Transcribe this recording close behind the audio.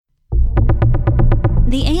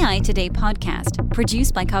The AI Today podcast,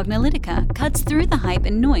 produced by Cognilytica, cuts through the hype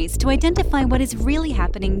and noise to identify what is really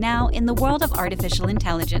happening now in the world of artificial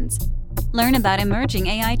intelligence. Learn about emerging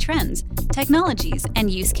AI trends, technologies,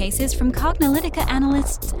 and use cases from Cognilytica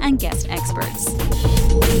analysts and guest experts.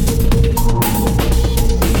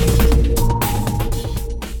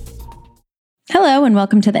 Hello and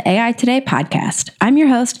welcome to the AI Today podcast. I'm your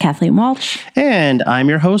host, Kathleen Walsh. And I'm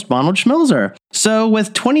your host, Ronald Schmilzer. So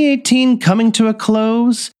with 2018 coming to a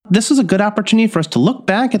close, this is a good opportunity for us to look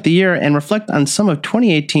back at the year and reflect on some of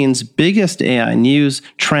 2018's biggest AI news,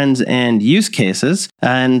 trends, and use cases.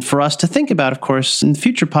 And for us to think about, of course, in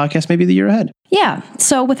future podcasts, maybe the year ahead. Yeah,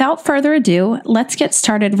 so without further ado, let's get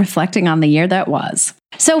started reflecting on the year that was.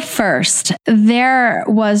 So first, there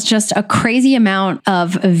was just a crazy amount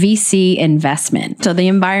of VC investment. So the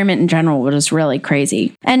environment in general was really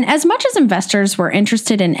crazy. And as much as investors were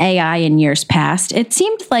interested in AI in years past, it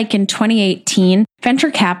seemed like in 2018,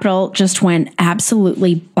 venture capital just went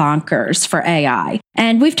absolutely bonkers for AI.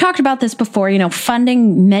 And we've talked about this before,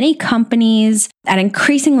 funding many companies at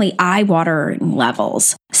increasingly eye-watering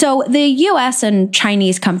levels. So the US and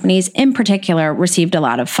Chinese companies in particular received a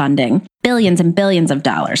lot of funding, billions and billions of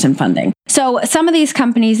dollars in funding. So some of these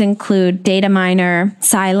companies include Dataminr,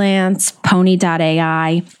 Cylance,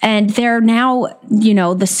 Pony.ai, and they're now,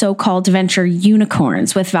 the so-called venture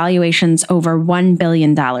unicorns with valuations over $1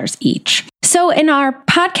 billion each. So in our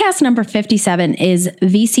podcast number 57 is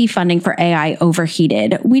VC funding for AI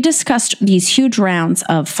overheated. We discussed these huge rounds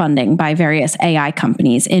of funding by various AI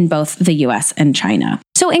companies in both the US and China.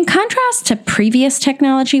 So in contrast to previous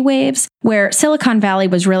technology waves, where Silicon Valley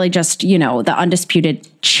was really just, the undisputed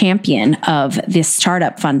champion of this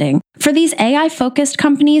startup funding, for these AI-focused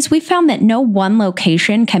companies, we found that no one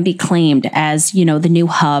location can be claimed as, the new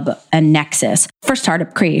hub and nexus for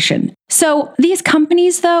startup creation. So these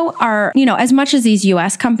companies, though, are, as much as these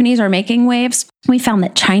US companies are making waves, we found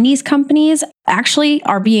that Chinese companies actually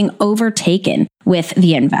are being overtaken with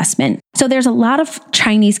the investment. So there's a lot of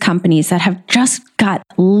Chinese companies that have just got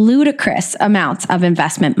ludicrous amounts of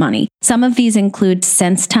investment money. Some of these include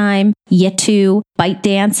SenseTime, Yitu,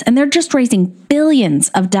 ByteDance, and they're just raising billions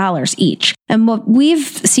of dollars each. And what we've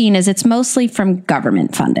seen is it's mostly from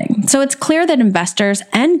government funding. So it's clear that investors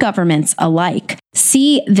and governments alike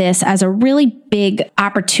see this as a really big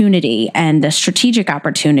opportunity and a strategic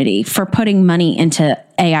opportunity for putting money into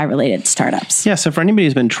AI-related startups. Yeah, so for anybody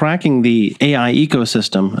who's been tracking the AI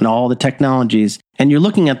ecosystem and all the technologies, and you're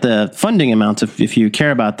looking at the funding amounts, if you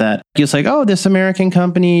care about that, it's like, this American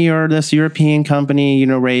company or this European company,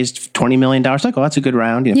 raised $20 million. Like, that's a good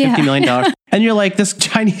round, $50 million. And you're like, this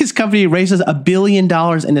Chinese company raises $1 billion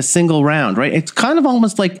in a single round, right? It's kind of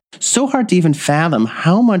almost like so hard to even fathom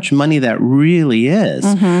how much money that really is,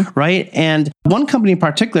 right? And one company in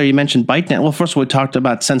particular, you mentioned ByteDance. Well, first of all, we talked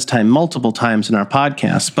about SenseTime multiple times in our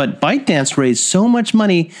podcast, but ByteDance raised so much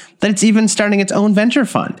money that it's even starting its own venture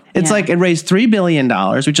fund. It's like it raised $3 billion,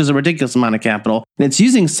 which is a ridiculous amount of capital, and it's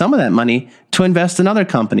using some of that money to invest in other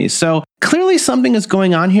companies. So clearly something is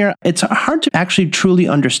going on here. It's hard to actually truly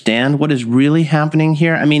understand what is really happening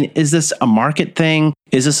here. I mean, is this a market thing?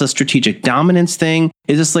 Is this a strategic dominance thing?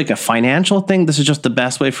 Is this like a financial thing? This is just the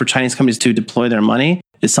best way for Chinese companies to deploy their money?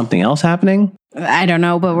 Is something else happening? I don't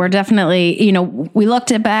know, but we're definitely, we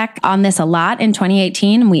looked back on this a lot in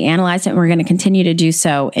 2018 and we analyzed it and we're going to continue to do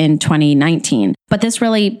so in 2019. But this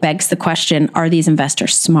really begs the question, are these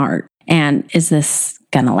investors smart? And is this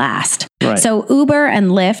going to last? Right. So Uber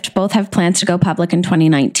and Lyft both have plans to go public in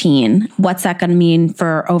 2019. What's that going to mean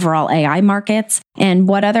for overall AI markets? And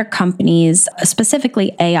what other companies,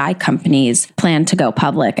 specifically AI companies, plan to go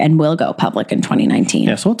public and will go public in 2019?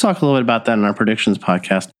 Yeah, so we'll talk a little bit about that in our predictions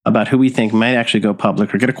podcast, about who we think might actually go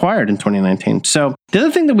public or get acquired in 2019. So the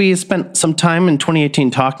other thing that we spent some time in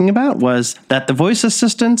 2018 talking about was that the voice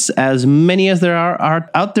assistants, as many as there are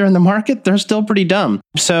out there in the market, they're still pretty dumb.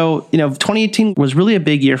 So, 2018 was really a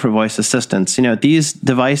big year for voice assistants. These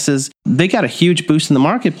devices, they got a huge boost in the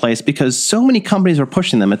marketplace because so many companies were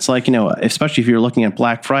pushing them. It's like, especially if you're looking at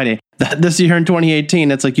Black Friday, this year in 2018,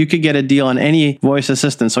 it's like you could get a deal on any voice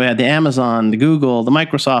assistant. So we had the Amazon, the Google, the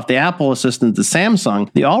Microsoft, the Apple Assistant, the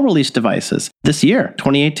Samsung. They all released devices this year,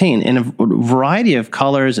 2018, in a variety of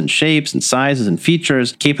colors and shapes and sizes and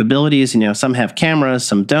features, capabilities. Some have cameras,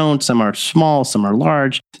 some don't, some are small, some are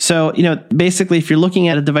large. So, basically, if you're looking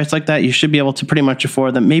at a device like that, you should be able to pretty much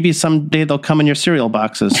afford them. Maybe someday they'll come in your cereal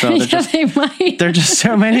boxes. So they might. There are just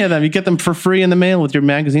so many of them. You get them for free in the mail with your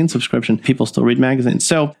magazine subscription. People still read magazines.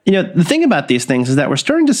 So, But the thing about these things is that we're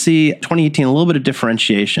starting to see 2018 a little bit of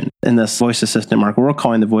differentiation in this voice assistant market. We're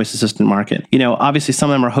calling the voice assistant market. Obviously some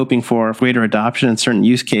of them are hoping for greater adoption in certain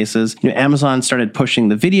use cases. Amazon started pushing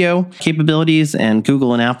the video capabilities, and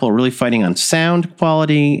Google and Apple are really fighting on sound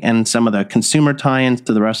quality and some of the consumer tie-ins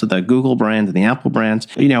to the rest of the Google brands and the Apple brands.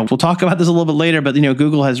 We'll talk about this a little bit later, but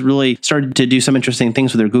Google has really started to do some interesting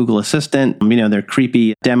things with their Google Assistant. Their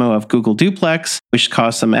creepy demo of Google Duplex, which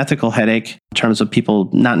caused some ethical headache in terms of people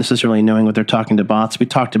not necessarily knowing what they're talking to bots. We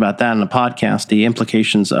talked about that in the podcast, the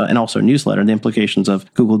implications, and also newsletter, the implications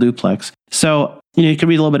of Google Duplex. So, you can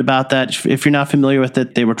read a little bit about that. If you're not familiar with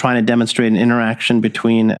it, they were trying to demonstrate an interaction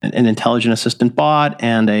between an intelligent assistant bot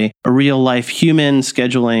and a real life human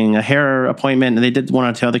scheduling a hair appointment. And they did one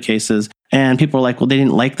or two other cases. And people were like, well, they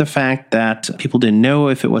didn't like the fact that people didn't know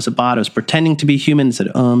if it was a bot. It was pretending to be human. It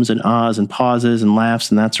said ums and ahs and pauses and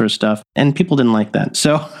laughs and that sort of stuff. And people didn't like that.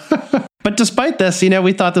 So, but despite this,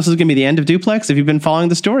 we thought this was going to be the end of Duplex. If you've been following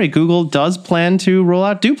the story, Google does plan to roll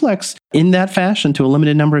out Duplex in that fashion to a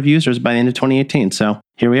limited number of users by the end of 2018. So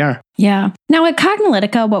here we are. Yeah. Now at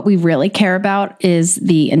Cognilytica, what we really care about is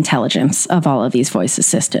the intelligence of all of these voice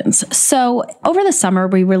assistants. So over the summer,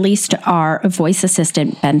 we released our voice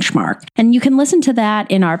assistant benchmark. And you can listen to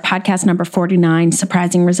that in our podcast number 49,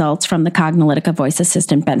 Surprising Results from the Cognilytica Voice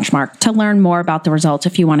Assistant Benchmark, to learn more about the results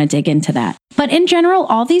if you want to dig into that. But in general,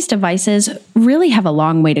 all these devices really have a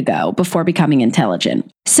long way to go before becoming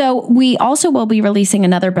intelligent. So we also will be releasing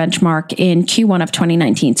another benchmark in Q1 of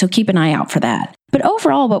 2019, so keep an eye out for that. But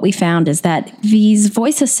overall, what we found is that these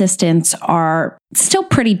voice assistants are still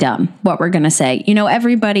pretty dumb, what we're going to say.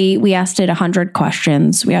 Everybody, we asked it 100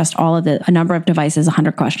 questions. We asked a number of devices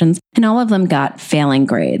 100 questions, and all of them got failing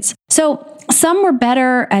grades. So some were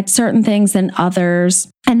better at certain things than others,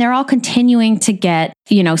 and they're all continuing to get,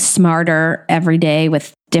 smarter every day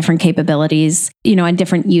with different capabilities, and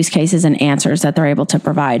different use cases and answers that they're able to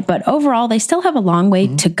provide. But overall, they still have a long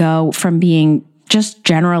way to go from being just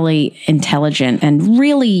generally intelligent and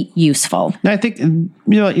really useful. Now, I think,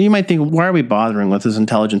 you might think, why are we bothering with this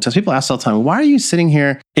intelligence test? People ask all the time, why are you sitting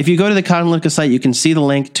here? If you go to the Cognilytica site, you can see the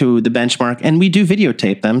link to the benchmark, and we do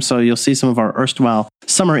videotape them. So you'll see some of our erstwhile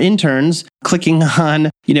summer interns clicking on,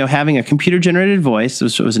 having a computer-generated voice.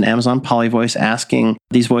 It was an Amazon Polyvoice asking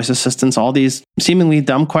these voice assistants all these seemingly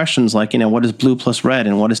dumb questions like, what is blue plus red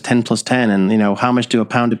and what is 10 plus 10 and, how much do a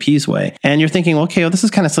pound of peas weigh? And you're thinking, okay, well, this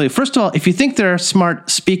is kind of silly. First of all, if you think they're smart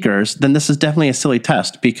speakers, then this is definitely a silly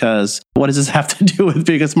test, because what does this have to do with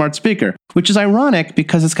being a smart speaker? Which is ironic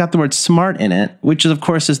because it's got the word smart in it, which is, of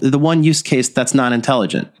course, is the one use case that's not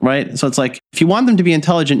intelligent, right? So it's like, if you want them to be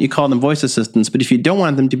intelligent, you call them voice assistants. But if you don't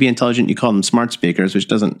want them to be intelligent, you call them smart speakers, which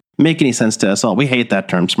doesn't make any sense to us all. We hate that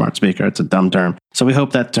term, smart speaker. It's a dumb term. So we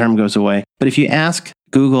hope that term goes away. But if you ask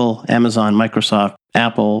Google, Amazon, Microsoft,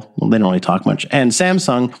 Apple, well, they don't really talk much, and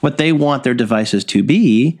Samsung, what they want their devices to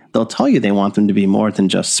be, they'll tell you they want them to be more than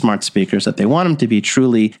just smart speakers, that they want them to be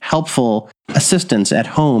truly helpful assistants at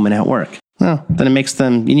home and at work. Well, then it makes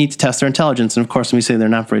them, you need to test their intelligence. And of course, when we say they're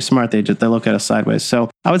not very smart, they look at us sideways. So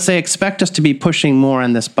I would say expect us to be pushing more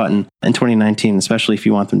on this button in 2019, especially if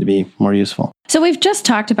you want them to be more useful. So we've just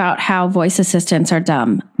talked about how voice assistants are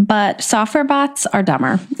dumb, but software bots are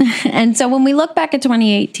dumber. And so when we look back at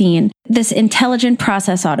 2018, this intelligent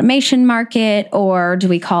process automation market, or do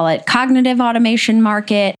we call it cognitive automation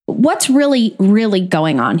market, what's really, really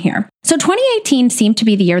going on here? So 2018 seemed to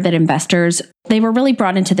be the year that investors, they were really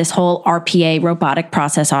brought into this whole RPA, robotic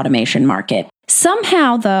process automation market.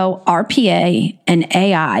 Somehow, though, RPA and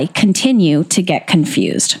AI continue to get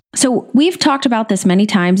confused. So we've talked about this many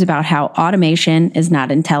times about how automation is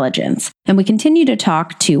not intelligence. And we continue to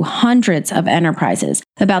talk to hundreds of enterprises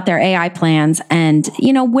about their AI plans and,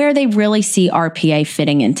 where they really see RPA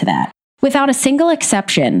fitting into that. Without a single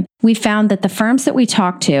exception, we found that the firms that we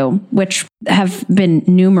talk to, which have been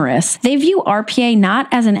numerous, they view RPA not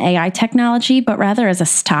as an AI technology, but rather as a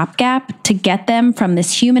stopgap to get them from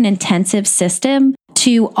this human-intensive system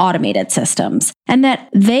to automated systems. And that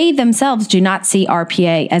they themselves do not see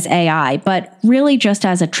RPA as AI, but really just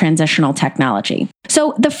as a transitional technology.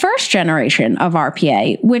 So the first generation of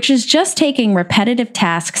RPA, which is just taking repetitive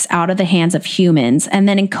tasks out of the hands of humans and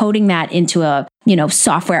then encoding that into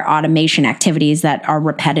software automation activities that are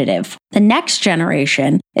repetitive. The next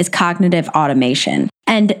generation is cognitive automation.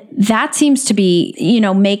 And that seems to be,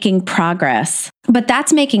 making progress, but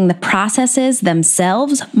that's making the processes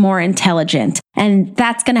themselves more intelligent. And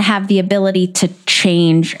that's going to have the ability to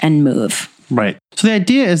change and move. Right. So the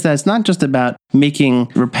idea is that it's not just about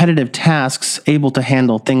making repetitive tasks able to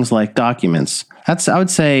handle things like documents. That's, I would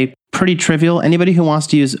say, pretty trivial. Anybody who wants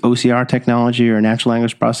to use OCR technology or natural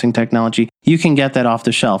language processing technology you can get that off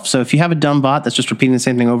the shelf. So if you have a dumb bot that's just repeating the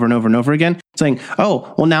same thing over and over and over again, saying,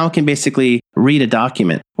 oh, well, now it can basically read a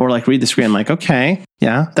document or like read the screen. I'm like, okay,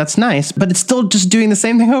 yeah, that's nice, but it's still just doing the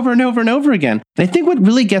same thing over and over and over again. And I think what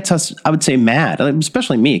really gets us, I would say, mad,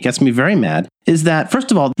 especially me, it gets me very mad, is that,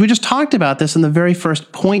 first of all, we just talked about this in the very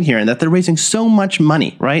first point here, and that they're raising so much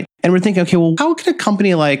money, right? And we're thinking, okay, well, how can a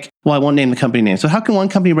company like, well, I won't name the company name. So how can one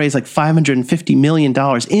company raise like $550 million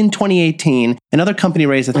in 2018? Another company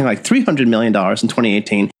raised, I think, like $300 million in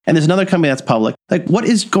 2018. And there's another company that's public. Like, what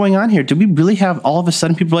is going on here? Do we really have all of a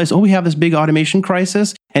sudden people realize, oh, we have this big automation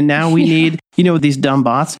crisis and now we need, these dumb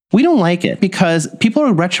bots? We don't like it because people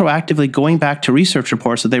are retroactively going back to research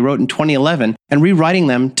reports that they wrote in 2011 and rewriting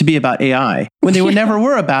them to be about AI when they never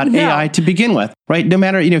were about AI to begin with, right? No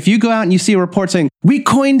matter, if you go out and you see a report saying, we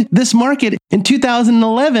coined this market in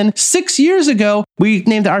 2011, 6 years ago, we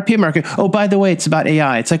named the RPA market. Oh, by the way, it's about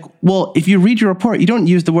AI. It's like, well, if you read your report, you don't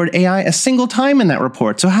use the word AI a single time in that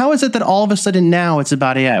report. So how is it that all of a sudden now it's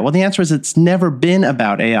about AI? Well, the answer is it's never been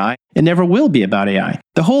about AI. It never will be about AI.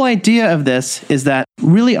 The whole idea of this is that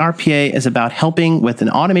really RPA is about helping with an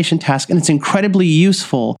automation task, and it's incredibly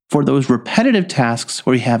useful for those repetitive tasks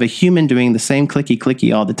where you have a human doing the same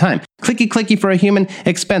clicky all the time. Clicky for a human,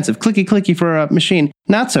 expensive. Clicky for a machine,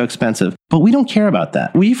 not so expensive. But we don't care about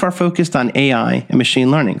that. We are focused on AI and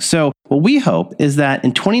machine learning. So what we hope is that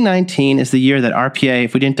in 2019 is the year that RPA,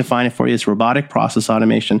 if we didn't define it for you, is robotic process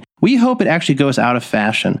automation. We hope it actually goes out of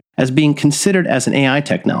fashion as being considered as an AI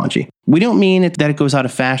technology. We don't mean that it goes out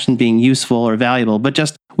of fashion being useful or valuable, but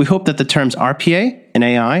just we hope that the terms RPA and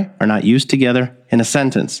AI are not used together in a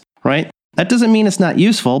sentence, right? That doesn't mean it's not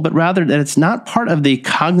useful, but rather that it's not part of the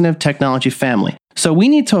cognitive technology family. So we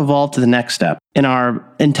need to evolve to the next step in our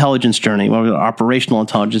intelligence journey, or operational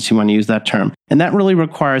intelligence, you want to use that term. And that really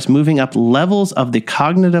requires moving up levels of the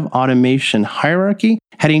cognitive automation hierarchy,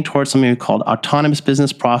 heading towards something we call autonomous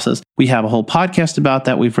business process. We have a whole podcast about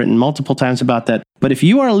that. We've written multiple times about that. But if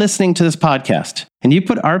you are listening to this podcast and you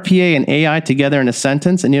put RPA and AI together in a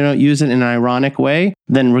sentence and you don't use it in an ironic way,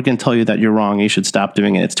 then we're going to tell you that you're wrong. You should stop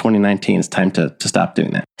doing it. It's 2019. It's time to stop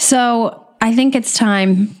doing that. So I think it's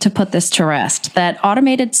time to put this to rest, that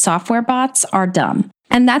automated software bots are dumb.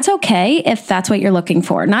 And that's okay if that's what you're looking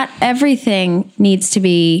for. Not everything needs to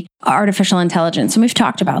be artificial intelligence. And we've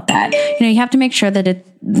talked about that. You have to make sure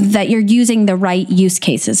that you're using the right use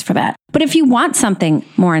cases for that. But if you want something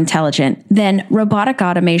more intelligent, then robotic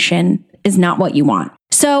automation is not what you want.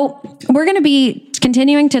 So we're going to be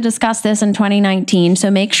continuing to discuss this in 2019.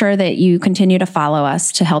 So make sure that you continue to follow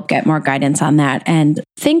us to help get more guidance on that. And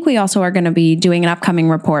I think we also are going to be doing an upcoming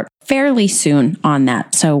report fairly soon on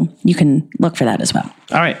that. So you can look for that as well.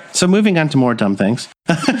 All right. So moving on to more dumb things.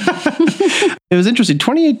 It was interesting.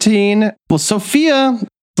 2018, well, Sophia,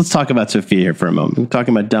 let's talk about Sophia here for a moment. We're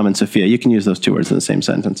talking about dumb and Sophia. You can use those two words in the same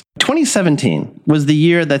sentence. 2017 was the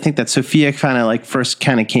year that I think that Sophia first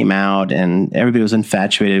came out and everybody was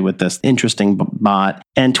infatuated with this interesting bot.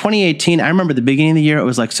 And 2018, I remember the beginning of the year, it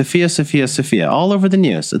was like Sophia, all over the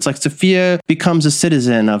news. It's like Sophia becomes a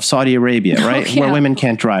citizen of Saudi Arabia, right? Oh, yeah. Where women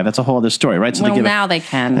can't drive. That's a whole other story, right? So now they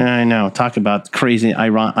can. I know. Talk about crazy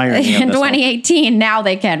irony. In 2018, now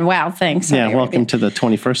they can. Wow, thanks. Saudi Arabia. Welcome to the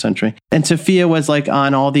 21st century. And Sophia was like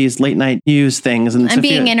on all these late night news things. And Sophia,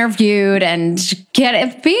 being interviewed and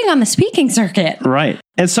being on the speaking circuit. Right.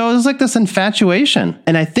 And so it was like this infatuation.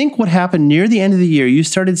 And I think what happened near the end of the year, you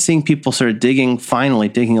started seeing people finally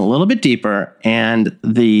digging a little bit deeper. And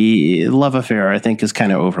the love affair, I think, is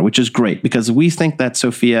kind of over, which is great because we think that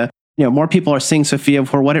Sophia, more people are seeing Sophia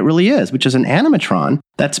for what it really is, which is an animatron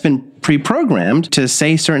that's been pre-programmed to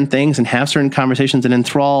say certain things and have certain conversations and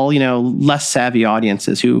enthrall, less savvy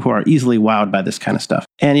audiences who are easily wowed by this kind of stuff.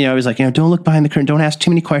 And, it was like, don't look behind the curtain. Don't ask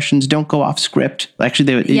too many questions. Don't go off script.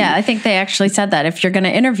 Actually, I think they actually said that. If you're going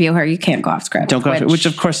to interview her, you can't go off script. Don't go off script, which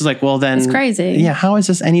of course is like, well, then. It's crazy. Yeah. How is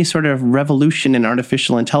this any sort of revolution in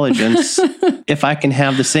artificial intelligence if I can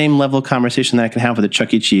have the same level of conversation that I can have with a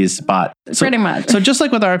Chuck E. Cheese bot? Pretty much. So just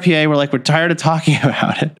like with RPA, we're tired of talking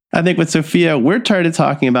about it. I think with Sophia, we're tired of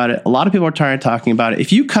talking about it. A lot of people are tired of talking about it.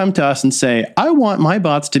 If you come to us and say, I want my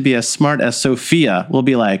bots to be as smart as Sophia, we'll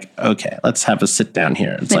be like, okay, let's have a sit down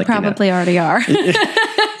here. It's they probably already are.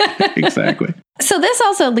 Exactly. So this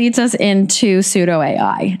also leads us into pseudo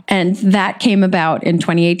AI, and that came about in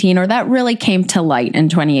 2018, or that really came to light in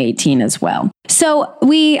 2018 as well. So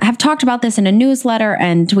we have talked about this in a newsletter,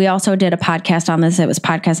 and we also did a podcast on this. It was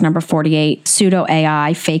podcast number 48, Pseudo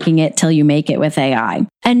AI, Faking It Till You Make It with AI.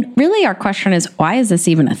 And really our question is, why is this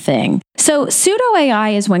even a thing? So pseudo AI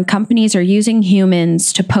is when companies are using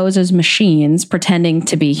humans to pose as machines, pretending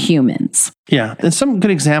to be humans. Yeah. And some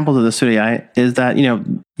good examples of the pseudo AI is that,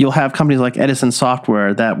 you'll have companies like Edison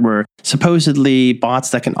Software that were supposedly bots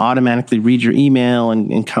that can automatically read your email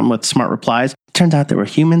and come with smart replies. Turns out there were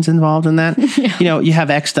humans involved in that. Yeah. You have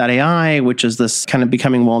X.AI, which is this kind of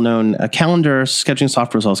becoming well-known calendar scheduling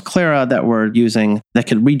software, as well as Clara, that we're using that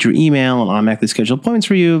could read your email and automatically schedule appointments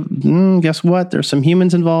for you. Guess what? There's some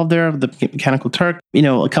humans involved there. The Mechanical Turk,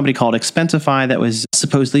 a company called Expensify that was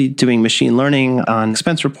supposedly doing machine learning on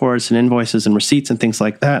expense reports and invoices and receipts and things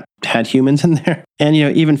like that, had humans in there. And,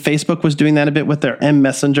 even Facebook was doing that a bit with their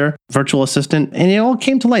M-Messenger virtual assistant. And it all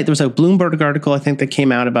came to light. There was a Bloomberg article, I think, that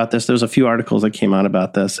came out about this. There was a few articles that came out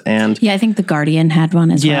about this. And yeah, I think The Guardian had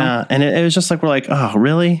one as well. Yeah. And it was just like, we're like, oh,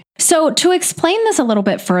 really? So to explain this a little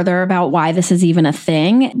bit further about why this is even a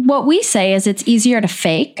thing, what we say is it's easier to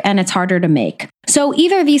fake and it's harder to make. So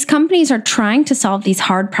either these companies are trying to solve these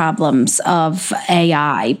hard problems of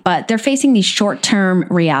AI, but they're facing these short-term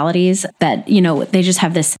realities that, they just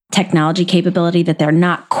have this technology capability that they're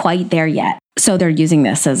not quite there yet. So they're using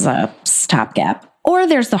this as a stopgap. Or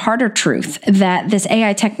there's the harder truth that this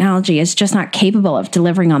AI technology is just not capable of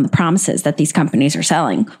delivering on the promises that these companies are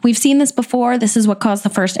selling. We've seen this before. This is what caused the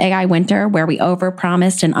first AI winter, where we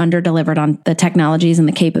overpromised and underdelivered on the technologies and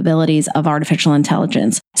the capabilities of artificial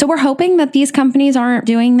intelligence. So we're hoping that these companies aren't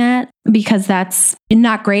doing that, because that's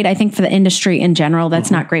not great, I think, for the industry in general.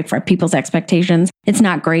 That's not great for people's expectations. It's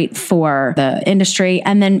not great for the industry.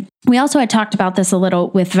 And then we also had talked about this a little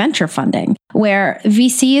with venture funding, where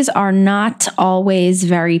VCs are not always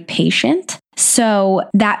very patient. So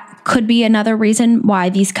that could be another reason why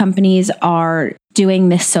these companies are doing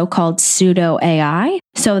this so-called pseudo AI,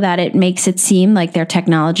 so that it makes it seem like their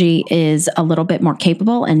technology is a little bit more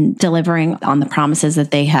capable and delivering on the promises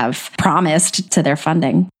that they have promised to their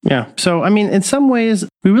funding. Yeah. So, in some ways,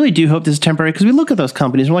 we really do hope this is temporary, because we look at those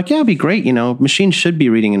companies and we're like, yeah, it'd be great. Machines should be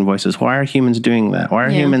reading invoices. Why are humans doing that? Why are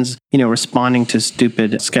humans, responding to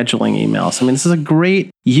stupid scheduling emails? This is a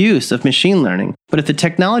great use of machine learning. But if the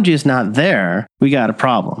technology is not there, we got a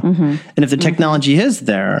problem. And if the technology is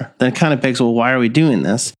there, then it kind of begs, well, why are we doing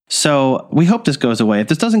this? So we hope this goes away. If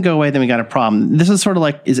this doesn't go away, then we got a problem. This is sort of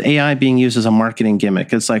like, is AI being used as a marketing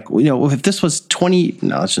gimmick? It's like, if this was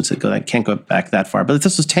I can't go back that far, but if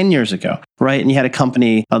this was 10 years ago, right? And you had a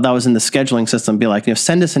company that was in the scheduling system be like,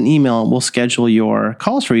 send us an email and we'll schedule your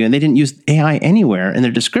calls for you. And they didn't use AI anywhere in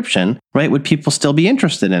their description, right? Would people still be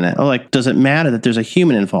interested in it? Or does it matter that there's a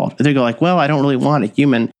human involved? If they go like, well, I don't really want a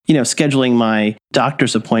human, scheduling my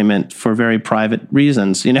doctor's appointment for very private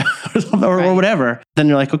reasons, or whatever, then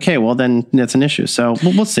you're like, okay, well, then that's an issue. So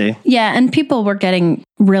we'll see. Yeah. And people were getting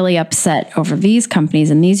really upset over these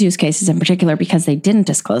companies and these use cases in particular, because they didn't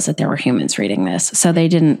disclose that there were humans reading this. So they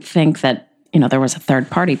didn't think that, there was a third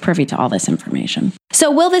party privy to all this information.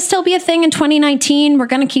 So will this still be a thing in 2019? We're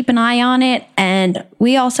going to keep an eye on it. And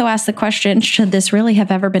we also asked the question, should this really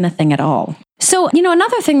have ever been a thing at all? So,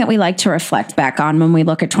 another thing that we like to reflect back on when we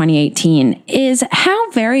look at 2018 is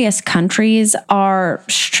how various countries are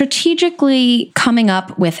strategically coming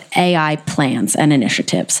up with AI plans and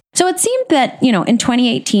initiatives. So it seemed that, in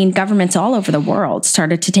 2018, governments all over the world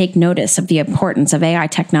started to take notice of the importance of AI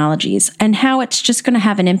technologies and how it's just going to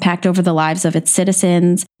have an impact over the lives of its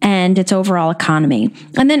citizens and its overall economy.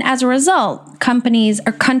 And then as a result, companies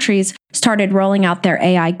or countries started rolling out their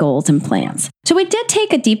AI goals and plans. So we did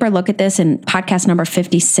take a deeper look at this in podcast number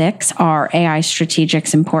 56, our AI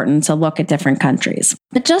Strategics Importance, a look at different countries.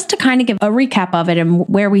 But just to kind of give a recap of it and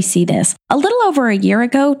where we see this, a little over a year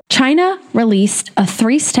ago, China released a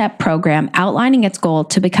 3-step program outlining its goal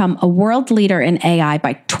to become a world leader in AI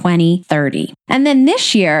by 2030. And then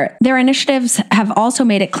this year, their initiatives have also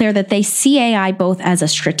made it clear that they see AI both as a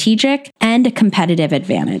strategic and a competitive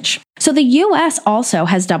advantage. So the US also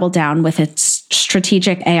has doubled down with its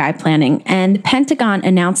strategic AI planning, and the Pentagon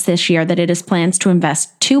announced this year that it has plans to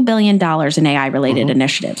invest $2 billion in AI-related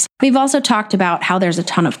initiatives. We've also talked about how there's a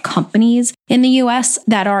ton of companies in the US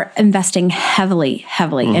that are investing heavily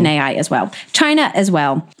in AI as well. China as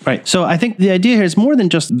well. Right. So I think the idea here is more than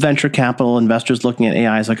just venture capital investors looking at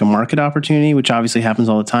AI as like a market opportunity, which obviously happens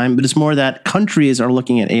all the time, but it's more that countries are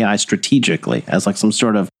looking at AI strategically as like some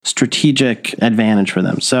sort of strategic advantage for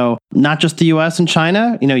them. So not just the US and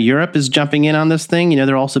China, Europe is jumping in on this thing.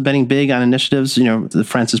 They're also betting big on initiatives. The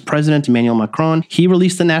France's president, Emmanuel Macron, he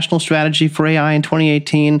released the national strategy for AI in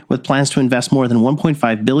 2018 with plans to invest more than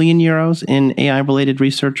 1.5 billion euros in AI-related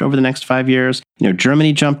research over the next 5 years.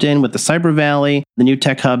 Germany jumped in with the Cyber Valley, the new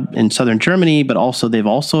tech hub in southern Germany, but they've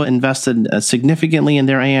also invested significantly in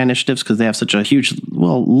their AI initiatives because they have such a huge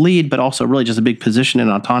lead, but also really just a big position in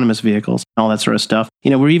autonomous vehicles, all that sort of stuff.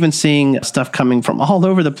 We're even seeing stuff coming from all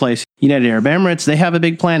over the place. United Arab Emirates, they have a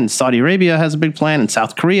big plan, and Saudi Arabia has a big plan, and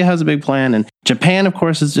South Korea has a big plan, and Japan, of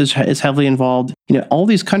course, is heavily involved. All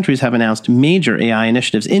these countries have announced major AI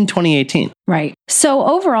initiatives in 2018. Right. So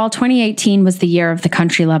overall, 2018 was the year of the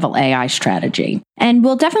country-level AI strategy. And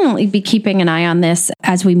we'll definitely be keeping an eye on this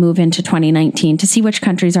as we move into 2019 to see which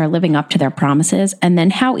countries are living up to their promises and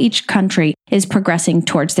then how each country is progressing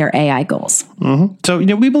towards their AI goals. Mm-hmm. So,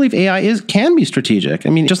 we believe AI can be strategic.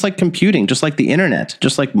 Just like computing, just like the internet,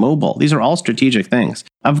 just like mobile. These are all strategic things.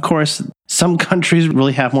 Of course, some countries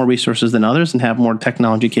really have more resources than others and have more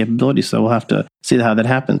technology capabilities. So we'll have to see how that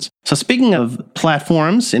happens. So speaking of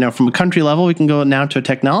platforms, from a country level, we can go now to a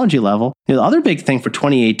technology level. The other big thing for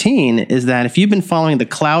 2018 is that if you've been following the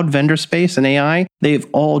cloud vendor space and AI, they've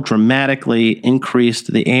all dramatically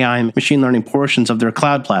increased the AI and machine learning portions of their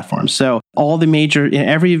cloud platforms. So all the major,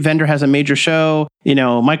 every vendor has a major show.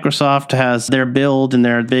 Microsoft has their Build and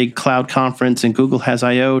their big cloud conference, and Google has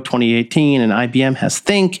I/O 2018, and IBM has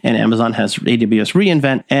Think, and Amazon has AWS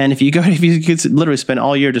reInvent. And if you could literally spend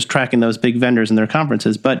all year just tracking those big vendors and their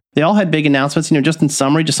conferences, but they all had big announcements. Just in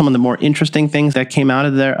summary, just some of the more interesting things that came out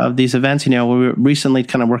of these events. We were recently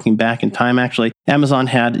kind of working back in time. Actually, Amazon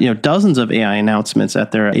had dozens of AI announcements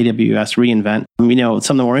at their AWS reInvent.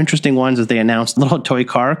 Some of the more interesting ones is they announced a little toy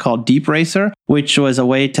car called Deep Racer, which was a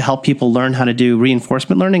way to help people learn how to do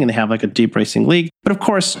reinforcement learning, and they have like a deep racing league. But of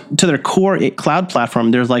course, to their core cloud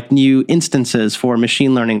platform, there's like new instances for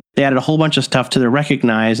machine learning. They added a whole bunch of stuff to their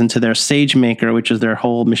Recognize and to their SageMaker, which is their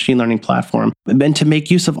whole machine learning platform. And to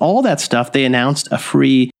make use of all that stuff, they announced a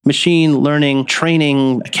free machine learning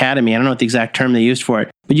training academy. I don't know what the exact term they used for it,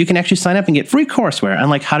 but you can actually sign up and get free courseware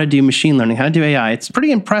on how to do machine learning, how to do AI. It's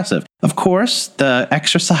pretty impressive. Of course, the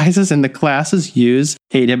exercises and the classes use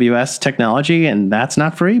AWS technology, and that's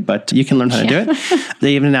not free, but you can learn how to do it.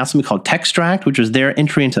 They even announced something called Textract, which was their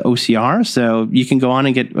entry into OCR. So you can go on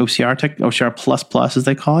and get OCR++, as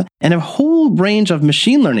they call it, and a whole range of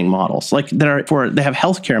machine learning models. They have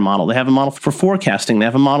healthcare model, they have a model for forecasting, they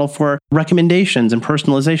have a model for recommendations and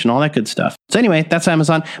personalization, all that good stuff. So anyway, that's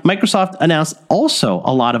Amazon. Microsoft announced also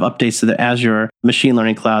a lot of updates to the Azure Machine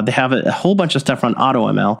Learning Cloud. They have a whole bunch of stuff on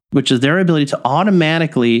AutoML, which is their ability to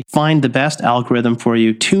automatically find the best algorithm for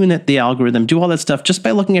you, tune the algorithm, do all that stuff just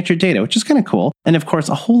by looking at your data, which is kind of cool. And of course,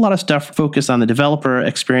 a whole lot of stuff focused on the developer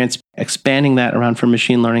experience, expanding that around for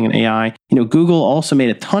machine learning and AI. Google also made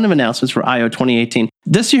a ton of announcements for I/O 2018.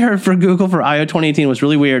 This year for Google for I/O 2018 was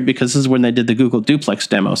really weird because this is when they did the Google Duplex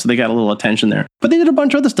demo, so they got a little attention there. But they did a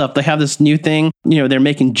bunch of other stuff. They have this new thing, they're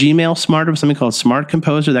making Gmail smarter with something called Smart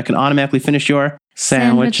Composer that can automatically finish your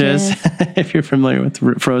sandwiches. If you're familiar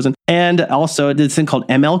with Frozen. And also this thing called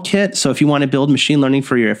MLKit. So if you want to build machine learning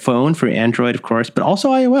for your phone, for your Android, of course, but also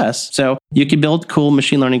iOS. So you can build cool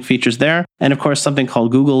machine learning features there. And of course, something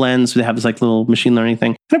called Google Lens. They have this little machine learning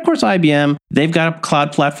thing. And of course, IBM, they've got a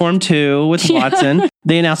cloud platform too with Watson.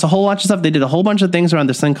 They announced a whole bunch of stuff. They did a whole bunch of things around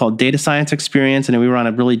this thing called Data Science Experience. And we were on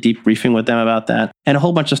a really deep briefing with them about that. And a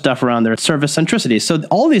whole bunch of stuff around their service centricity. So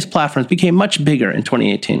all these platforms became much bigger in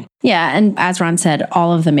 2018. Yeah. And as Ron said,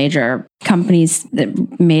 all of the major companies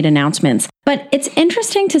that made announcements. But it's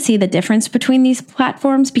interesting to see the difference between these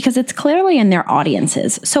platforms because it's clearly in their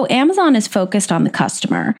audiences. So Amazon is focused on the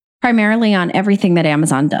customer, primarily on everything that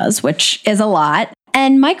Amazon does, which is a lot.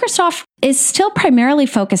 And Microsoft is still primarily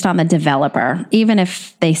focused on the developer, even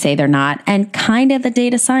if they say they're not, and kind of the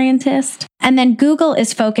data scientist. And then Google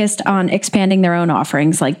is focused on expanding their own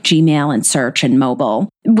offerings like Gmail and search and mobile,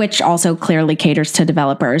 which also clearly caters to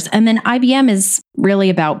developers. And then IBM is really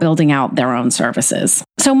about building out their own services.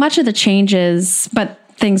 So much of the changes, but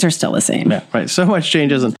things are still the same. Yeah, right. So much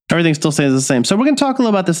changes and everything still stays the same. So we're going to talk a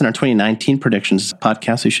little about this in our 2019 predictions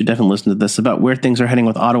podcast. So you should definitely listen to this about where things are heading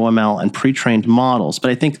with AutoML and pre-trained models.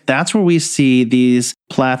 But I think that's where we see these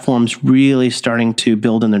platforms really starting to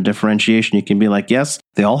build in their differentiation. You can be like, yes,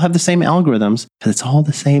 they all have the same algorithms because it's all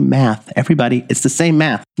the same math. Everybody, it's the same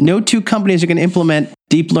math. No two companies are going to implement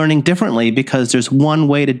deep learning differently because there's one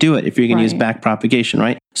way to do it if you're going to use back propagation,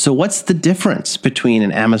 right? So what's the difference between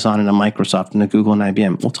an Amazon and a Microsoft and a Google and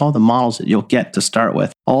IBM? Well, it's all the models that you'll get to start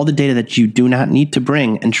with, all the data that you do not need to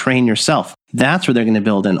bring and train yourself. That's where they're going to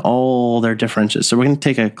build in all their differences. So we're going to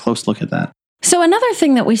take a close look at that. So another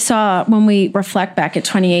thing that we saw when we reflect back at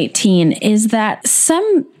 2018 is that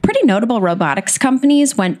some pretty notable robotics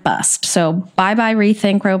companies went bust. So bye-bye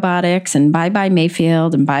Rethink Robotics and bye-bye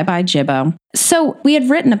Mayfield and bye-bye Jibbo. So we had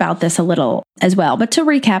written about this a little as well. But to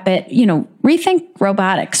recap it, Rethink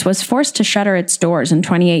Robotics was forced to shutter its doors in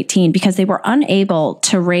 2018 because they were unable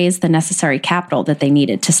to raise the necessary capital that they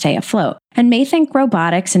needed to stay afloat. And Maythink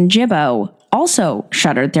Robotics and Jibbo also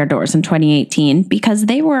shuttered their doors in 2018 because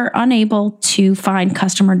they were unable to find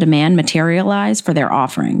customer demand materialize for their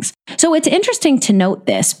offerings. So it's interesting to note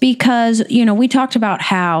this because, we talked about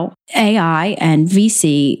how AI and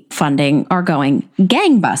VC funding are going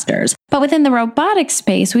gangbusters. But within the robotics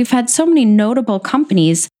space, we've had so many notable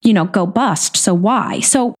companies, go bust. So why?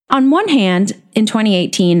 So on one hand, in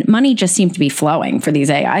 2018, money just seemed to be flowing for these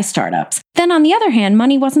AI startups. Then on the other hand,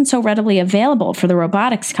 money wasn't so readily available for the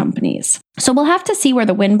robotics companies. So we'll have to see where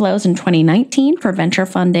the wind blows in 2019 for venture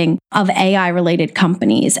funding of AI-related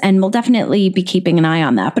companies. And we'll definitely be keeping an eye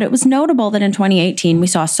on that. But it was notable that in 2018, we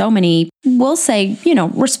saw so many, we'll say,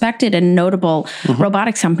 respected and notable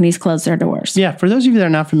robotics companies close their doors. Yeah, for those of you that are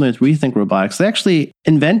not familiar with Rethink Robotics, they actually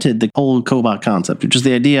invented the whole cobot concept, which is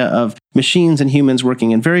the idea of machines and humans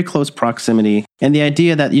working in very close proximity. And the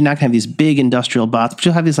idea that you're not going to have these big industrial bots, but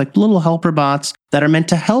you'll have these like little helper bots that are meant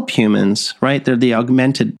to help humans, right? They're the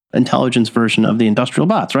augmented intelligence version of the industrial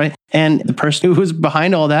bots, right? And the person who was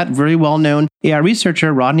behind all that, very well-known AI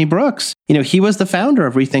researcher, Rodney Brooks, he was the founder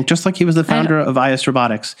of Rethink, just like he was the founder of IS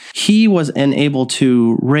Robotics. He was able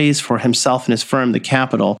to raise for himself and his firm the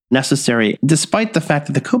capital necessary, despite the fact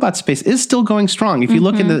that the cobot space is still going strong. If you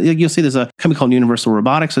look at you'll see there's a company called Universal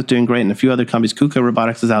Robotics that's doing great, and a few other companies, KUKA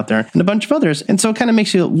Robotics is out there, and a bunch of others. And so it kind of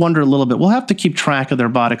makes you wonder a little bit. We'll have to keep track of the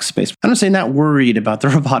robotics space. I'm not saying not worried about the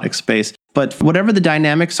robotics space, but whatever the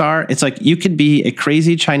dynamics are, it's like you could be a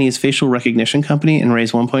crazy Chinese facial recognition company and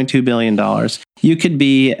raise $1.2 billion. You could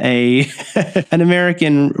be an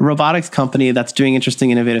American robotics company that's doing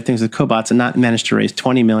interesting, innovative things with cobots and not manage to raise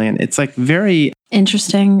 $20 million. It's like very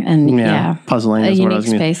interesting and puzzling. A unique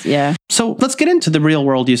space, yeah. So let's get into the real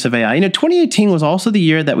world use of AI. 2018 was also the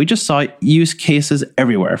year that we just saw use cases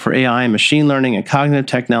everywhere for AI and machine learning and cognitive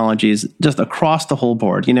technologies just across the whole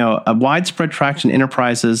board. A widespread traction in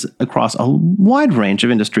enterprises across a wide range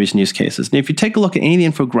of industries and use cases. And if you take a look at any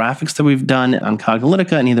of the infographics that we've done on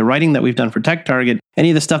Cognilytica, any of the writing that we've done for TechTarget, any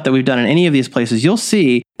of the stuff that we've done in any of these places, you'll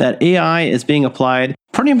see that AI is being applied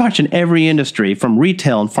pretty much in every industry, from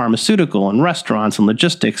retail and pharmaceutical and restaurants and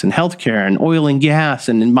logistics and healthcare and oil and gas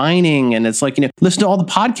and in mining. And it's like, listen to all the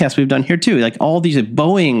podcasts we've done here too, like all these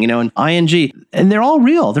Boeing, and ING, and they're all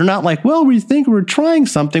real. They're not like, well, we think we're trying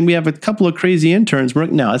something. We have a couple of crazy interns.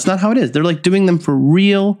 No, it's not how it is. They're like doing them for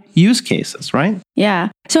real use cases, right? Yeah.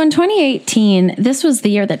 So in 2018, this was the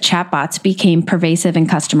year that chatbots became pervasive in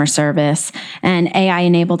customer service and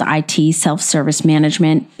AI-enabled IT self-service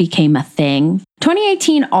management became a thing.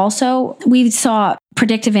 2018 also, we saw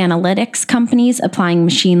predictive analytics companies applying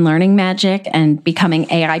machine learning magic and becoming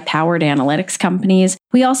AI-powered analytics companies.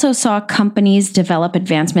 We also saw companies develop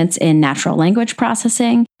advancements in natural language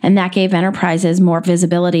processing, and that gave enterprises more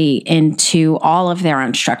visibility into all of their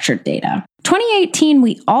unstructured data. 2018,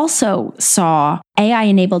 we also saw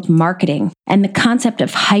AI-enabled marketing and the concept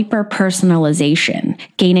of hyper-personalization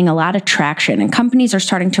gaining a lot of traction. And companies are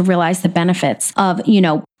starting to realize the benefits of,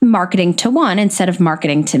 marketing to one instead of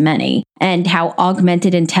marketing to many, and how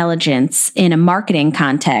augmented intelligence in a marketing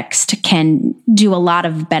context can do a lot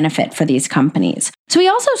of benefit for these companies. So we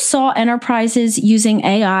also saw enterprises using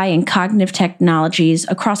AI and cognitive technologies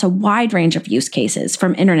across a wide range of use cases,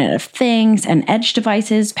 from Internet of Things and edge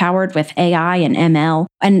devices powered with AI and ML.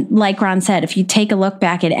 And like Ron said, if you take a look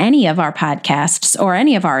back at any of our podcasts or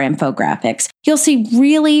any of our infographics, you'll see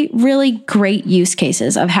really, really great use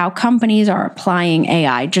cases of how companies are applying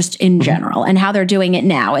AI just in general and how they're doing it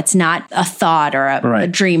now. It's not a thought or a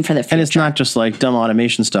dream for the future. And it's not just like dumb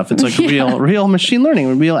automation stuff. It's like real machine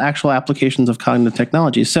learning, real actual applications of cognitive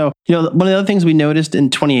technology. So, one of the other things we noticed in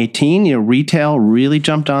 2018, retail really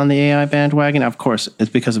jumped on the AI bandwagon. Of course, it's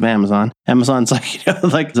because of Amazon. Amazon's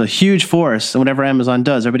like a huge force. And whatever Amazon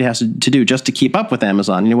does, everybody has to do just to keep up with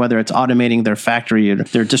Amazon. Whether it's automating their factory or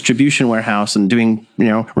their distribution warehouse and doing,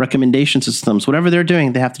 recommendation systems, whatever they're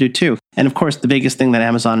doing, they have to do too. And of course, the biggest thing that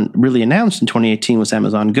Amazon really announced in 2018 was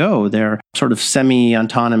Amazon Go, their sort of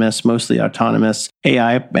semi-autonomous, mostly autonomous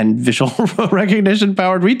AI and visual recognition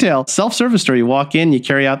powered retail self-service store. You walk in, you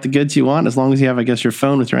carry out the goods you want. As long as you have, I guess, your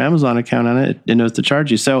phone with your Amazon account on it, it knows to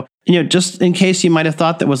charge you. So, just in case you might have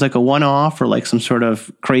thought that was like a one-off or like some sort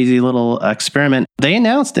of crazy little experiment, they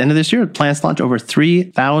announced end of this year plans to launch over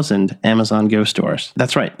 3,000 Amazon Go stores.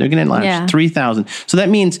 That's right. They're going to launch 3,000. So that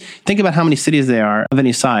means, think about how many cities there are of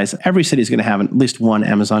any size. Every city is going to have at least one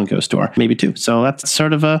Amazon Go store, maybe two. So that's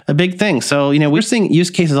sort of a big thing. So, we're seeing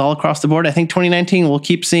use cases all across the board. I think 2019, we'll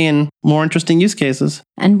keep seeing more interesting use cases.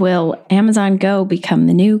 And will Amazon Go become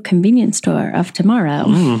the new convenience store of tomorrow?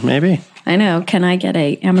 Maybe. I know. Can I get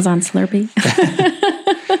a Amazon Slurpee?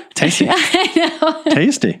 Tasty. I know.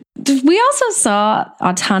 Tasty. We also saw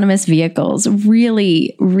autonomous vehicles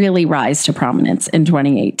really, really rise to prominence in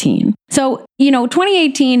 2018. So,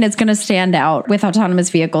 2018 is going to stand out with autonomous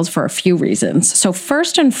vehicles for a few reasons. So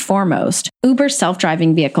first and foremost, Uber's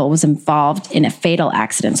self-driving vehicle was involved in a fatal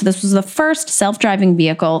accident. So this was the first self-driving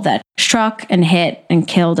vehicle that struck and hit and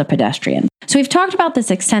killed a pedestrian. So we've talked about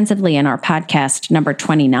this extensively in our podcast number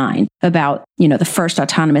 29 about, the first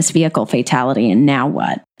autonomous vehicle fatality and now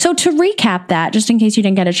what. So to recap that, just in case you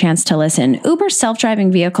didn't get a chance to listen, Uber's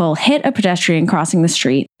self-driving vehicle hit a pedestrian crossing the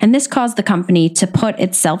street, and this caused the company to put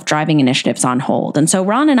its self-driving initiatives on hold. And so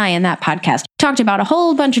Ron and I in that podcast talked about a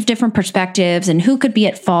whole bunch of different perspectives and who could be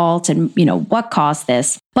at fault and, what caused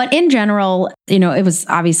this. But in general, it was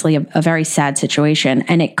obviously a very sad situation,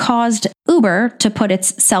 and it caused Uber to put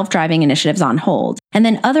its self-driving initiatives on hold. And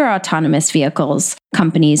then other autonomous vehicles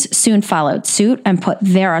companies soon followed suit and put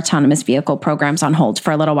their autonomous vehicle programs on hold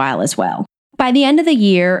for a little while as well. By the end of the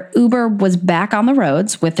year, Uber was back on the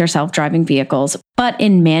roads with their self-driving vehicles, but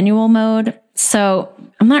in manual mode. So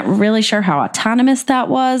I'm not really sure how autonomous that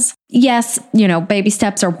was. Yes, baby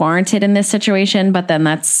steps are warranted in this situation, but then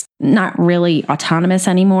that's not really autonomous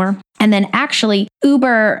anymore. And then actually,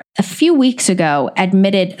 Uber a few weeks ago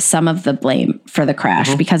admitted some of the blame for the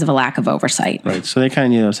crash because of a lack of oversight. Right. So they kind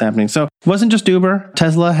of knew that was happening. So it wasn't just Uber.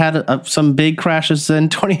 Tesla had some big crashes in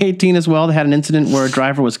 2018 as well. They had an incident where a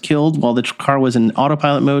driver was killed while the car was in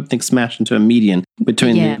autopilot mode. I think smashed into a median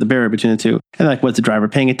between the barrier between the two. And was the driver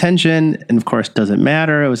paying attention? And of course, it doesn't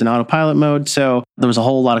matter. It was in autopilot mode. So there was a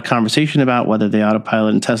whole lot of conversation about whether the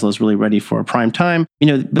autopilot in Tesla is really ready for prime time.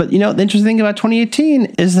 But the interesting thing about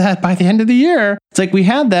 2018 is that by the end of the year, it's like we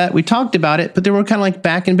had that, we talked about it, but they were kind of like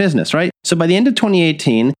back in business, right? So by the end of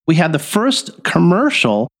 2018, we had the first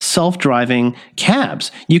commercial self-driving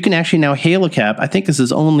cabs. You can actually now hail a cab. I think this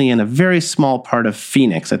is only in a very small part of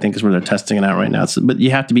Phoenix, I think is where they're testing it out right now. But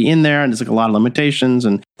you have to be in there, and there's a lot of limitations,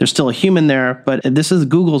 and there's still a human there. But this is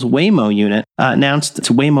Google's Waymo unit, announced it's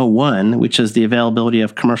Waymo One, which is the availability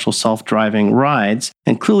of commercial self-driving rides.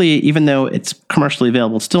 And clearly, even though it's commercially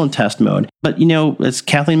available, it's still in test mode. But, as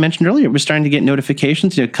Kathleen mentioned earlier, we're starting to get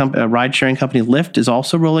notifications. A ride-sharing company, Lyft, is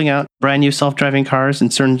also rolling out brand new self-driving cars in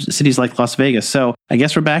certain cities like Las Vegas. So I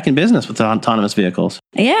guess we're back in business with the autonomous vehicles.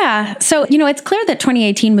 Yeah. So, it's clear that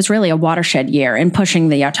 2018 was really a watershed year in pushing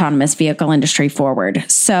the autonomous vehicle industry forward.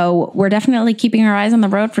 So we're definitely keeping our eyes on the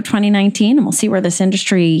road for 2019, and we'll see where this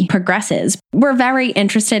industry progresses. We're very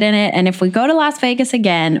interested in it. And if we go to Las Vegas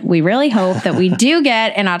again, we really hope that we do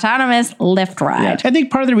get an autonomous Lyft ride. Yeah. I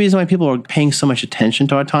think part of the reason why people are paying so much attention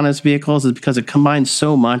to autonomous vehicles is because it combines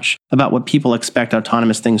so much about what people expect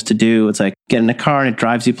autonomous things to do. It's like get in a car and it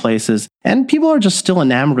drives you places. And people are just still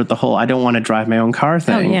enamored with the whole I don't want to drive my own car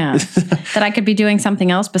thing. Oh, yeah. That I could be doing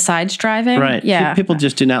something else besides driving. Right. Yeah. People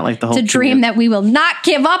just do not like the whole It's a dream that we will not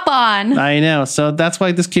give up on. I know. So that's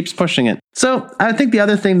why this keeps pushing it. So I think the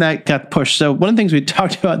other thing that got pushed. So one of the things we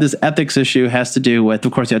talked about, this ethics issue, has to do with,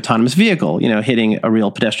 of course, the autonomous vehicle, hitting a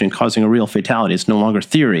real pedestrian, causing a real fatality. It's no longer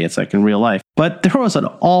theory. It's like in real life. But there was an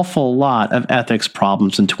awful lot of ethics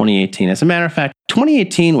problems in 2018. As a matter of fact,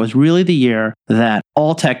 2018 was really the year that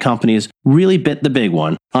all tech companies really bit the big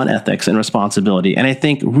one on ethics and responsibility. And I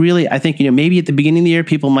think maybe at the beginning of the year,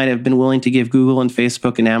 people might have been willing to give Google and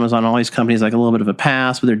Facebook and Amazon, all these companies, like a little bit of a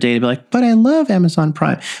pass with their data, be like, but I love Amazon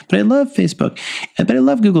Prime, but I love Facebook, but I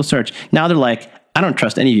love Google Search. Now they're like, I don't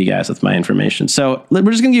trust any of you guys with my information. So we're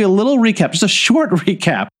just going to give you a little recap, just a short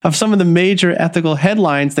recap of some of the major ethical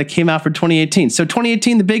headlines that came out for 2018. So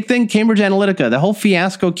 2018, the big thing, Cambridge Analytica. The whole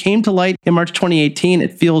fiasco came to light in March 2018.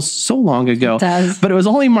 It feels so long ago. It does. But it was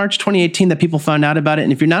only March 2018 that people found out about it.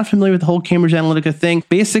 And if you're not familiar with the whole Cambridge Analytica thing,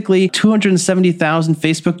 basically 270,000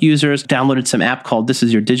 Facebook users downloaded some app called This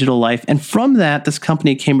Is Your Digital Life. And from that, this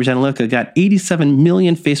company, Cambridge Analytica, got 87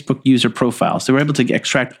 million Facebook user profiles. They were able to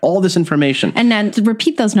extract all this information. And now to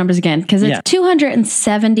repeat those numbers again, because it's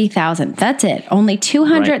 270,000. That's it. Only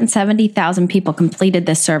 270,000 people completed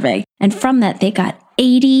this survey. And from that, they got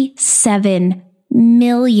 87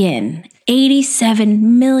 million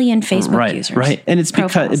Facebook users. Right. And it's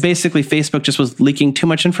because basically Facebook just was leaking too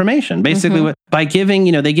much information. Basically, by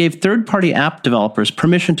giving, they gave third-party app developers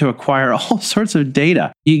permission to acquire all sorts of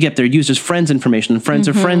data. You get their users' friends' information, friends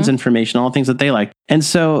of friends' information, all the things that they like. And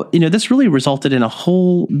so, this really resulted in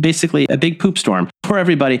basically a big poop storm for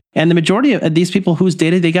everybody. And the majority of these people whose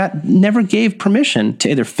data they got never gave permission to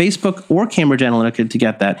either Facebook or Cambridge Analytica to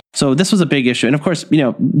get that. So this was a big issue. And of course,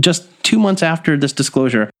 just 2 months after this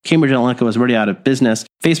disclosure, Cambridge Analytica Analytica was already out of business,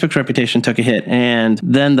 Facebook's reputation took a hit, and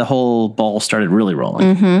then the whole ball started really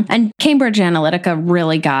rolling. Mm-hmm. And Cambridge Analytica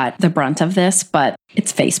really got the brunt of this, but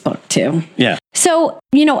it's Facebook too. Yeah. So,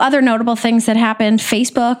 other notable things that happened,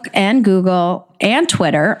 Facebook and Google and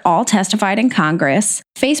Twitter all testified in Congress.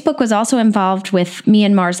 Facebook was also involved with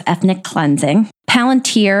Myanmar's ethnic cleansing.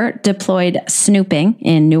 Palantir deployed snooping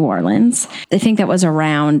in New Orleans. I think that was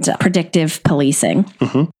around predictive policing.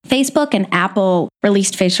 Mm-hmm. Facebook and Apple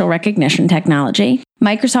released facial recognition technology.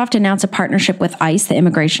 Microsoft announced a partnership with ICE, the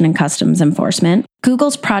Immigration and Customs Enforcement.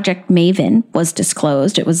 Google's Project Maven was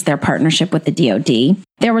disclosed. It was their partnership with the DoD.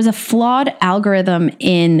 There was a flawed algorithm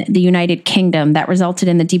in the United Kingdom that resulted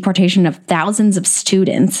in the deportation of thousands of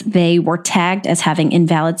students. They were tagged as having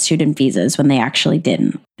invalid student visas when they actually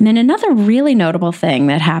didn't. And then another really notable thing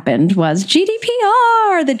that happened was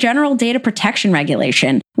GDPR, the General Data Protection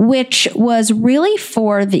Regulation, which was really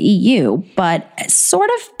for the EU, but sort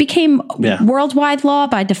of became worldwide law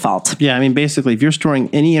by default. Yeah, I mean, basically, if you're storing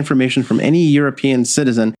any information from any European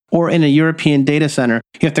citizen or in a European data center,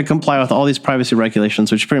 you have to comply with all these privacy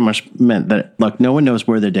regulations, which pretty much meant that, look, no one knows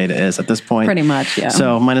where their data is at this point. Pretty much, yeah.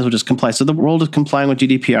 So might as well just comply. So the world is complying with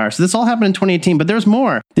GDPR. So this all happened in 2018, but there's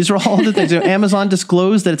more. These are all the things. Amazon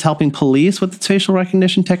disclosed that it's helping police with its facial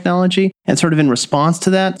recognition technology. And sort of in response to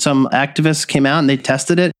that, some activists came out and they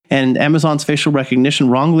tested it. And Amazon's facial recognition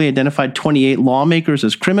wrongly identified 28 lawmakers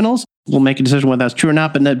as criminals. We'll make a decision whether that's true or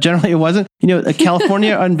not, but generally it wasn't.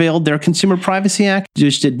 California unveiled their Consumer Privacy Act,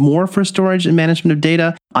 which did more for storage and management of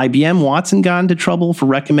data. IBM Watson got into trouble for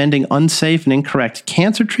recommending unsafe and incorrect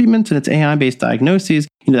cancer treatments in its AI-based diagnoses.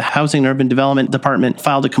 The Housing and Urban Development Department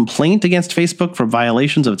filed a complaint against Facebook for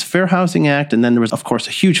violations of its Fair Housing Act. And then there was, of course,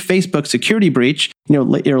 a huge Facebook security breach,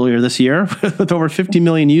 earlier this year with over 50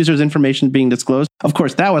 million users' information being disclosed. Of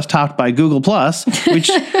course, that was topped by Google+,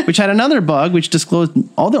 which had another bug, which disclosed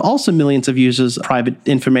also millions of users' private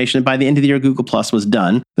information. By the end of the year, Google+ was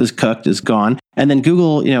done, was cooked, is gone. And then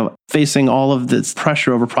Google, facing all of this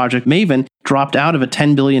pressure over Project Maven, dropped out of a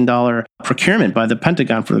 $10 billion procurement by the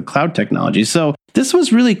Pentagon for the cloud technology. So this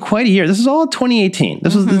was really quite a year. This is all 2018.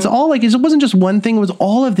 It's all like, it wasn't just one thing. It was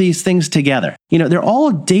all of these things together. They're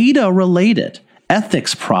all data related.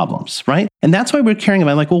 Ethics problems, right? And that's why we're caring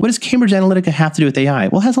about, what does Cambridge Analytica have to do with AI?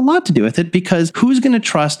 Well, it has a lot to do with it, because who's going to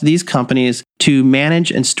trust these companies to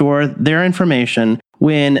manage and store their information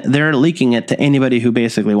when they're leaking it to anybody who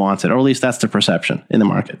basically wants it? Or at least that's the perception in the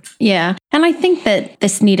market. Yeah. And I think that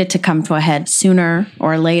this needed to come to a head sooner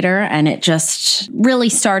or later. And it just really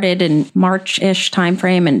started in March-ish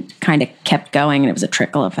timeframe and kind of kept going. And it was a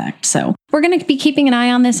trickle effect. So we're going to be keeping an eye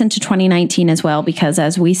on this into 2019 as well, because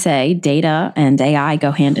as we say, data and AI go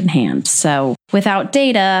hand in hand. So without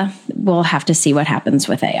data, we'll have to see what happens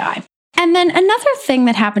with AI. And then another thing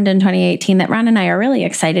that happened in 2018 that Ron and I are really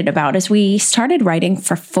excited about is we started writing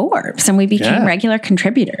for Forbes and we became regular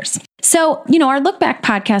contributors. So, our Look Back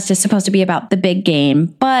podcast is supposed to be about the big game,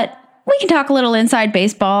 but we can talk a little inside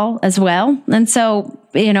baseball as well. And so,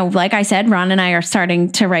 like I said, Ron and I are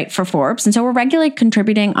starting to write for Forbes. And so we're regularly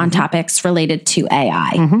contributing on topics related to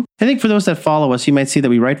AI. Mm-hmm. I think for those that follow us, you might see that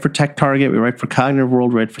we write for TechTarget, we write for Cognitive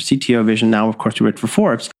World, we write for CTO Vision. Now, of course, we write for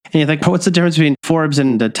Forbes. And you think, what's the difference between Forbes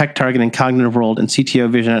and the TechTarget and Cognitive World and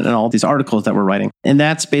CTO Vision and all these articles that we're writing? And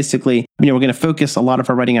that's basically, we're going to focus a lot of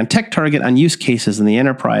our writing on TechTarget, on use cases in the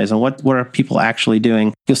enterprise, and what are people actually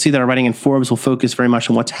doing. You'll see that our writing in Forbes will focus very much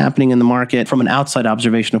on what's happening in the market from an outside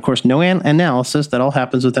observation. Of course, no analysis. That all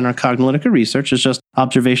happens within our Cognilytica research. It's just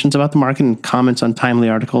observations about the market and comments on timely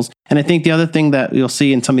articles. And I think the other thing that you'll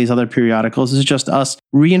see in some of these other periodicals is just us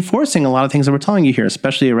reinforcing a lot of things that we're telling you here,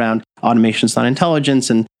 especially around automation's not intelligence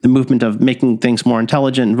and the movement of making things more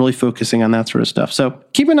intelligent and really focusing on that sort of stuff. So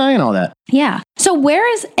keep an eye on all that. Yeah. So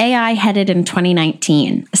where is AI headed in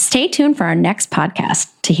 2019? Stay tuned for our next podcast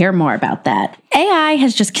to hear more about that. AI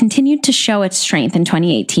has just continued to show its strength in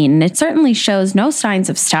 2018, and it certainly shows no signs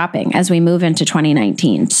of stopping as we move into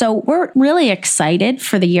 2019. So we're really excited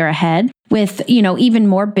for the year ahead with, even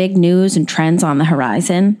more big news and trends on the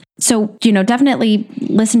horizon. So, definitely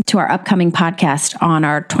listen to our upcoming podcast on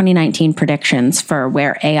our 2019 predictions for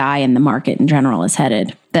where AI and the market in general is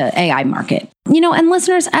headed, the AI market. And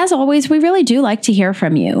listeners, as always, we really do like to hear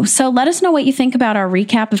from you. So let us know what you think about our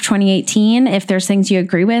recap of 2018. If there's things you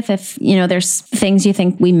agree with, if, there's things you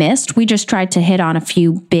think we missed. We just tried to hit on a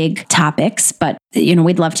few big topics, but,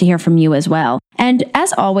 we'd love to hear from you as well. And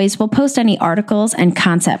as always, we'll post any articles and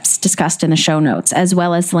concepts discussed in the show notes, as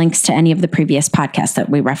well as links to any of the previous podcasts that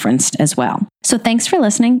we referenced as well. So thanks for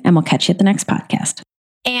listening, and we'll catch you at the next podcast.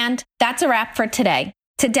 And that's a wrap for today.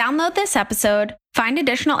 To download this episode, find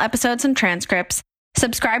additional episodes and transcripts,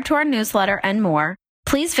 subscribe to our newsletter, and more,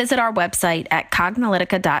 please visit our website at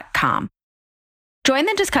cognilytica.com. Join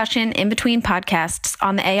the discussion in between podcasts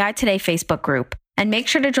on the AI Today Facebook group, and make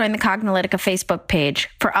sure to join the Cognilytica Facebook page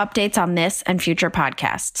for updates on this and future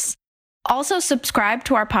podcasts. Also, subscribe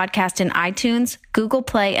to our podcast in iTunes, Google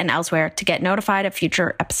Play, and elsewhere to get notified of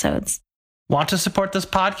future episodes. Want to support this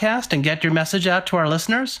podcast and get your message out to our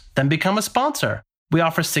listeners? Then become a sponsor. We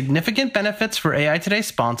offer significant benefits for AI Today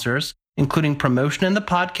sponsors, including promotion in the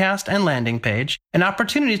podcast and landing page, and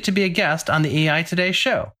opportunities to be a guest on the AI Today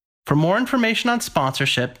show. For more information on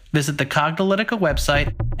sponsorship, visit the Cognilytica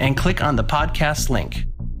website and click on the podcast link.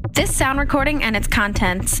 This sound recording and its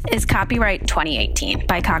contents is copyright 2018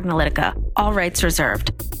 by Cognilytica, all rights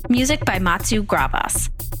reserved. Music by Matsu Gravas.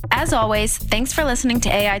 As always, thanks for listening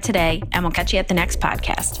to AI Today, and we'll catch you at the next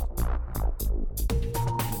podcast.